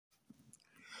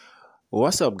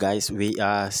What's up, guys? We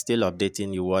are still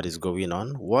updating you what is going on,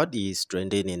 what is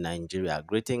trending in Nigeria.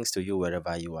 Greetings to you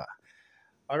wherever you are.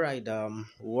 All right,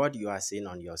 what you are seeing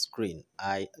on your screen,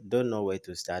 I don't know where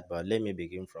to start, but let me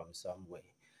begin from somewhere.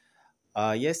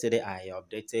 Yesterday, I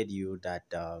updated you that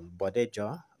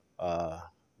Bodejo,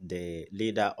 the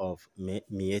leader of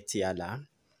Miyetti Allah,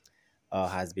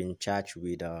 has been charged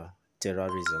with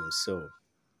terrorism. So,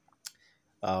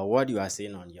 what you are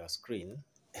seeing on your screen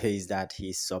is that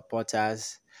his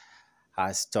supporters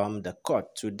has stormed the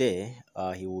court. Today,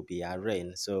 he will be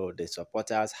arraigned. So the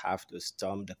supporters have to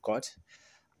storm the court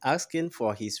asking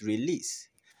for his release.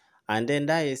 And then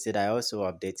that yesterday, I also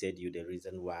updated you the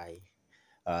reason why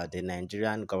the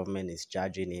Nigerian government is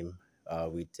charging him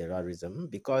with terrorism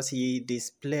because he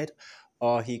displayed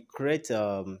or he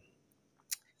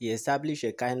established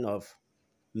a kind of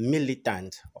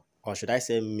militant, or should I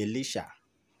say militia,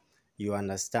 you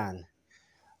understand,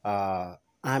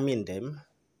 arming them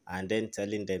and then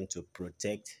telling them to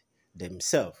protect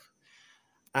themselves.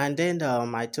 And then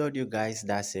I told you guys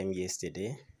that same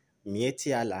yesterday,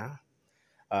 Miyetti Allah,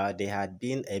 they had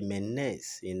been a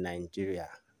menace in Nigeria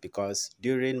because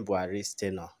during Buhari's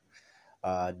tenure,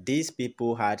 these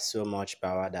people had so much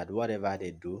power that whatever they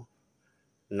do,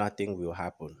 nothing will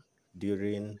happen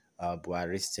during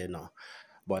Buhari's tenure.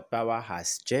 But power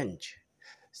has changed.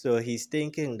 So he's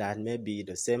thinking that maybe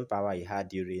the same power he had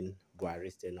during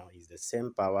Buhari's tenure is the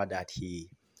same power that he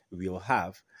will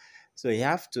have. So he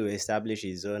have to establish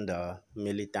his own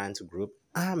militant group,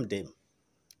 arm them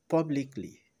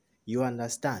publicly. You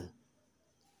understand?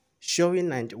 Showing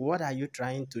what are you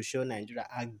trying to show Nigeria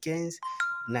against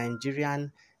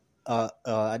Nigerian,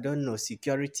 I don't know,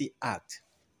 Security Act,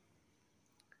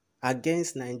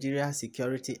 against Nigeria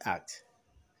Security Act,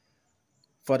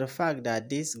 for the fact that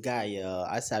this guy,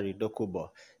 Asari Dokubo,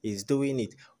 is doing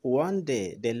it. One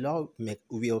day, the law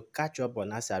will catch up on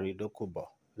Asari Dokubo.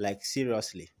 Like,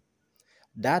 seriously.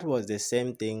 That was the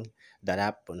same thing that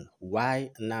happened. Why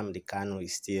Nnamdi Kanu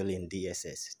is still in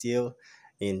DSS, still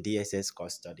in DSS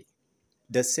custody.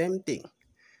 The same thing.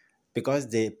 Because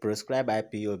they prescribe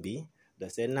IPOB, the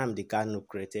same Nnamdi Kanu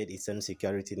created his own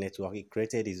security network. He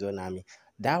created his own army.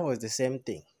 That was the same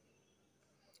thing.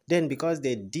 Then because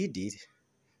they did it,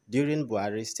 during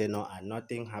Buhari's tenure and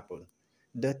nothing happened.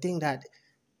 The thing that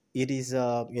it is,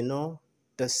 the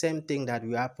same thing that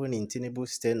will happen in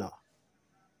Tinubu's tenure.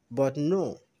 But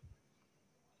no,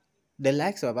 the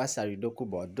likes of Asari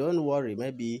Dokubo, don't worry,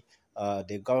 maybe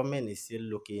the government is still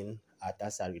looking at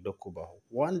Asari Dokubo.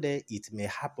 One day it may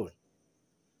happen.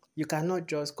 You cannot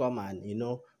just come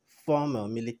and, form a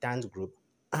militant group,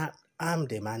 arm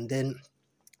them, and then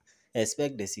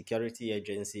expect the security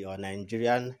agency or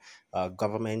Nigerian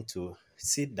government to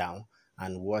sit down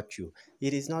and watch you.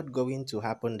 It is not going to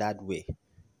happen that way.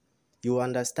 You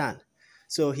understand?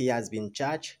 So he has been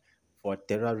charged for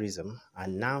terrorism,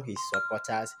 and now his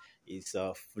supporters is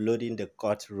flooding the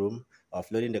courtroom,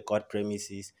 flooding the court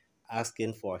premises,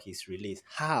 asking for his release.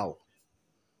 How?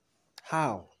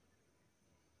 How?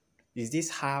 Is this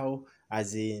how,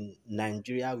 as in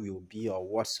Nigeria will be or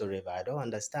whatsoever? I don't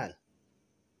understand.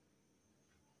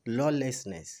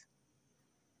 Lawlessness.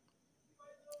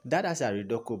 That Asari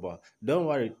Dokubo, don't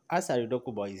worry, Asari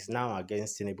Dokubo is now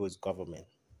against Tinubu's government.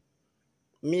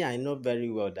 Me, I know very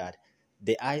well that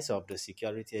the eyes of the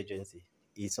security agency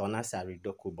is on Asari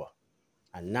Dokubo.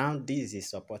 And now these is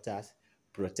supporters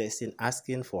protesting,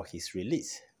 asking for his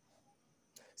release.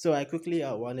 So I quickly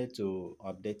wanted to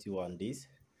update you on this.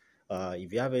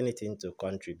 If you have anything to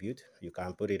contribute, you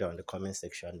can put it on the comment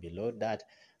section below. That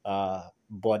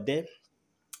Bode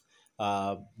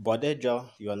Bodejo,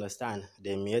 you understand,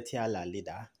 the Miyetti Allah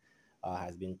leader,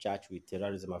 has been charged with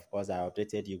terrorism. Of course, I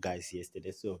updated you guys yesterday,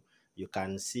 so you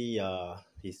can see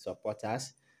his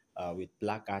supporters with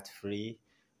placard free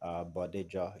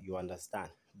Bodejo, you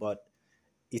understand. But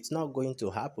it's not going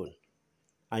to happen.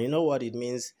 And you know what it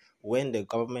means when the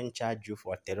government charge you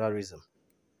for terrorism?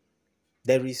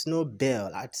 There is no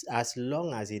bail. As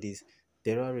long as it is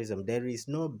terrorism, there is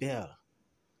no bail.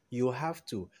 You have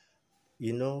to,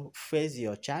 face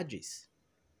your charges.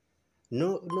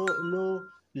 No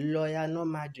lawyer, no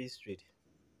magistrate.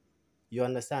 You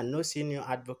understand? No senior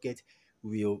advocate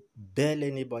will bail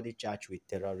anybody charged with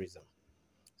terrorism.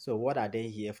 So what are they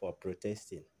here for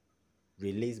protesting?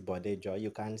 Release Bodejo. You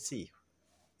can see.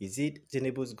 Is it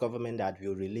Tinubu's government that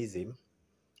will release him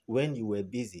when you were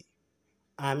busy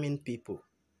arming people?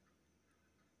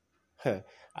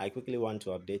 I quickly want to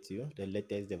update you the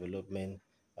latest development.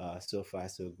 So far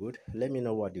so good. Let me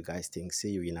know what you guys think.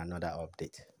 See you in another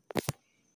update.